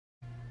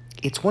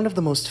It's one of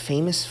the most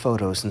famous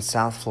photos in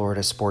South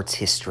Florida sports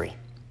history.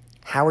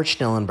 Howard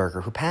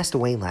Schnellenberger, who passed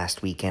away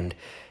last weekend,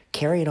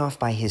 carried off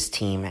by his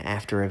team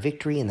after a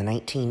victory in the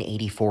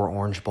 1984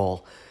 Orange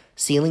Bowl,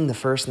 sealing the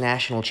first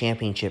national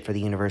championship for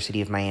the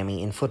University of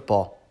Miami in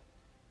football.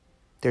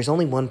 There's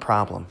only one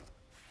problem.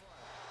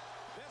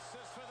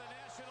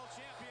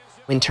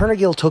 When Turner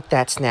Gill took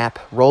that snap,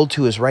 rolled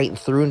to his right and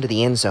threw into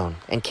the end zone,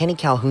 and Kenny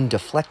Calhoun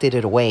deflected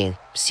it away,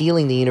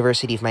 sealing the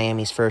University of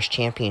Miami's first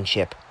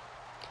championship,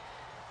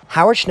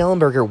 Howard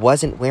Schnellenberger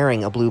wasn't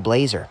wearing a blue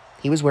blazer.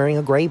 He was wearing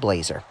a gray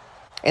blazer.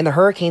 And the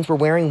Hurricanes were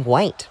wearing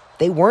white.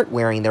 They weren't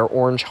wearing their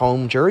orange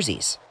home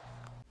jerseys.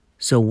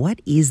 So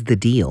what is the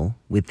deal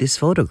with this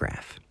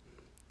photograph?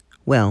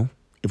 Well,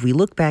 if we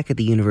look back at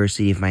the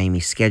University of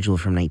Miami's schedule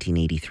from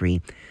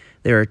 1983,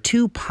 there are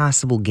two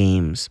possible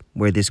games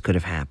where this could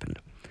have happened.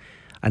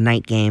 A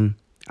night game,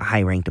 a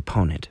high-ranked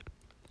opponent.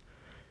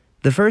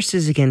 The first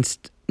is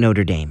against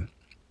Notre Dame.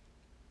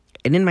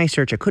 And in my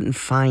search, I couldn't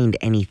find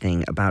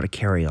anything about a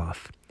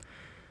carry-off.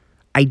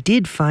 I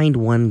did find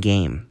one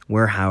game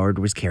where Howard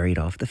was carried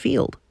off the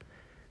field.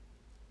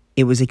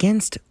 It was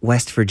against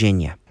West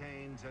Virginia.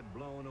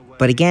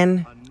 But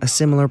again, a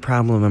similar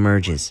problem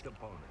emerges.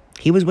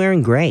 He was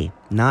wearing gray,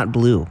 not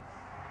blue.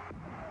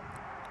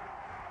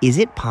 Is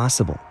it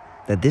possible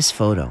that this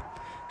photo,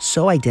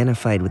 so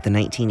identified with the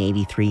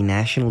 1983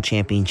 National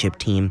Championship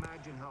team,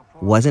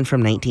 wasn't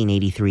from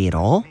 1983 at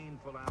all?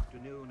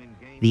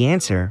 The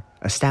answer,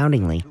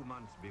 astoundingly,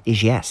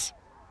 is yes.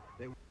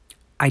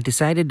 I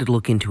decided to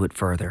look into it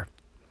further.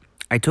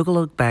 I took a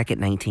look back at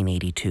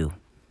 1982,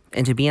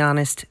 and to be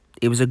honest,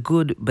 it was a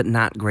good but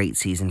not great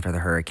season for the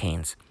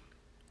Hurricanes.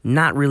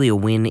 Not really a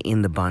win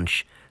in the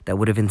bunch that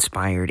would have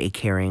inspired a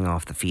carrying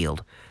off the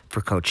field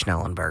for Coach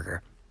Schnellenberger.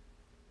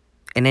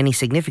 And any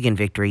significant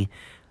victory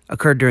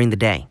occurred during the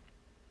day.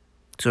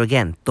 So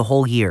again, the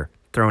whole year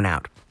thrown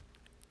out.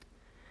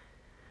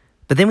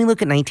 But then we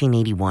look at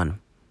 1981.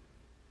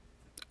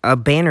 A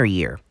banner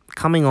year,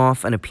 coming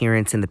off an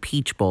appearance in the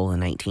Peach Bowl in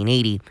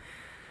 1980,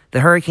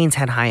 the Hurricanes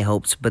had high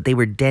hopes, but they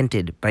were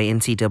dented by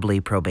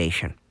NCAA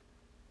probation.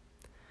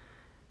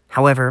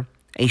 However,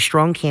 a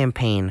strong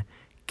campaign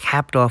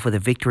capped off with a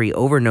victory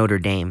over Notre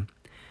Dame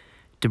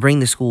to bring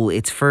the school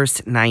its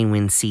first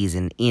 9-win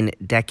season in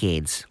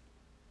decades.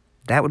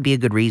 That would be a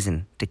good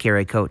reason to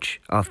carry a coach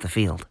off the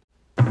field.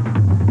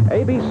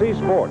 ABC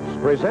Sports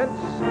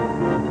presents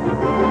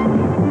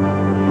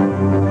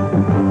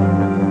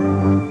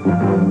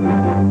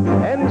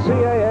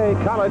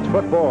NCAA College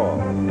Football.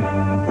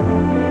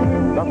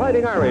 The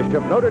Fighting Irish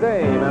of Notre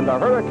Dame and the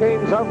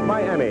Hurricanes of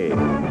Miami.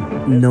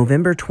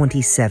 November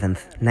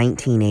 27th,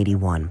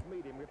 1981.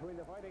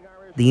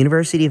 The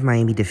University of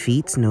Miami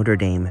defeats Notre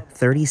Dame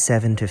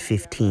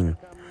 37-15.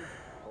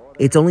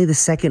 It's only the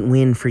second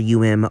win for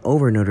UM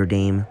over Notre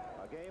Dame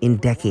in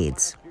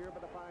decades.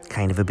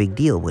 Kind of a big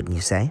deal, wouldn't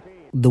you say?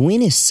 The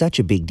win is such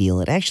a big deal,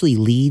 it actually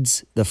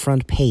leads the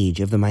front page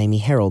of the Miami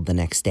Herald the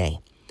next day.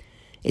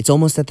 It's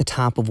almost at the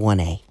top of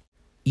 1A.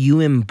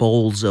 UM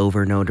bowls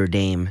over Notre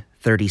Dame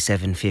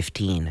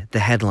 37-15, the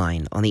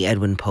headline on the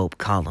Edwin Pope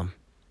column.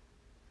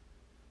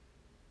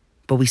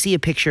 But we see a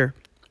picture,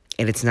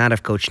 and it's not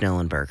of Coach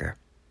Schnellenberger.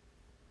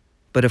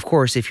 But of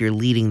course, if you're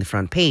leading the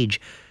front page,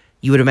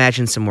 you would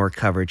imagine some more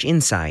coverage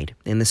inside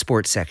in the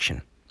sports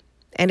section.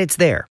 And it's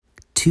there.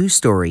 2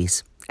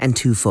 stories and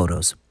 2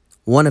 photos.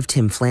 One of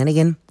Tim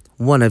Flanagan,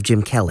 one of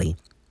Jim Kelly.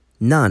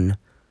 None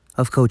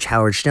of Coach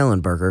Howard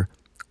Schnellenberger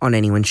on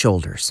anyone's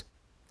shoulders.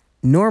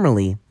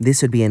 Normally,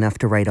 this would be enough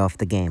to write off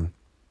the game.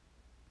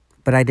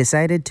 But I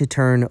decided to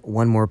turn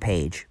one more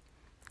page.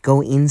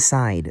 Go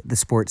inside the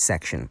sports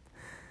section.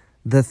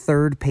 The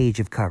 3rd page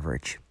of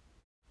coverage.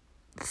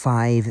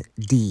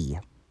 5D.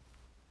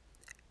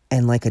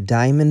 And like a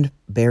diamond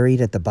buried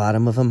at the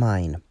bottom of a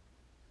mine,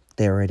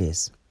 there it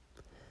is.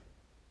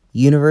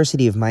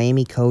 University of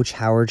Miami coach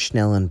Howard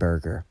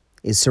Schnellenberger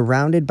is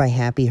surrounded by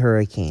happy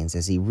Hurricanes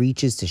as he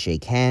reaches to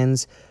shake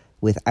hands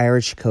with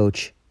Irish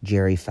coach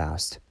Gerry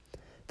Faust.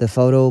 The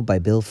photo by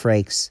Bill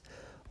Frakes,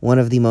 one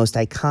of the most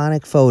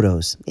iconic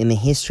photos in the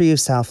history of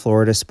South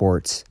Florida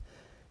sports,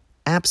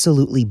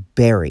 absolutely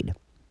buried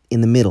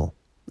in the middle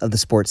of the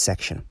sports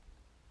section.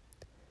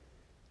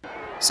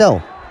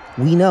 So,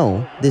 we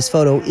know this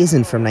photo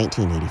isn't from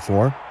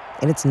 1984,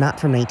 and it's not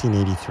from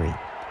 1983.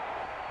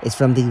 It's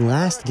from the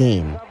last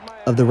game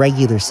of the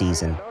regular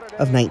season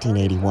of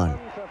 1981,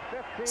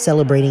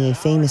 celebrating a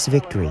famous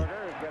victory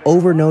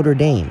over Notre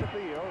Dame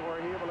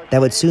that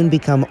would soon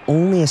become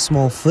only a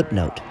small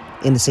footnote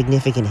in the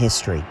significant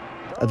history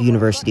of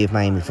University of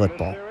Miami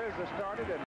football.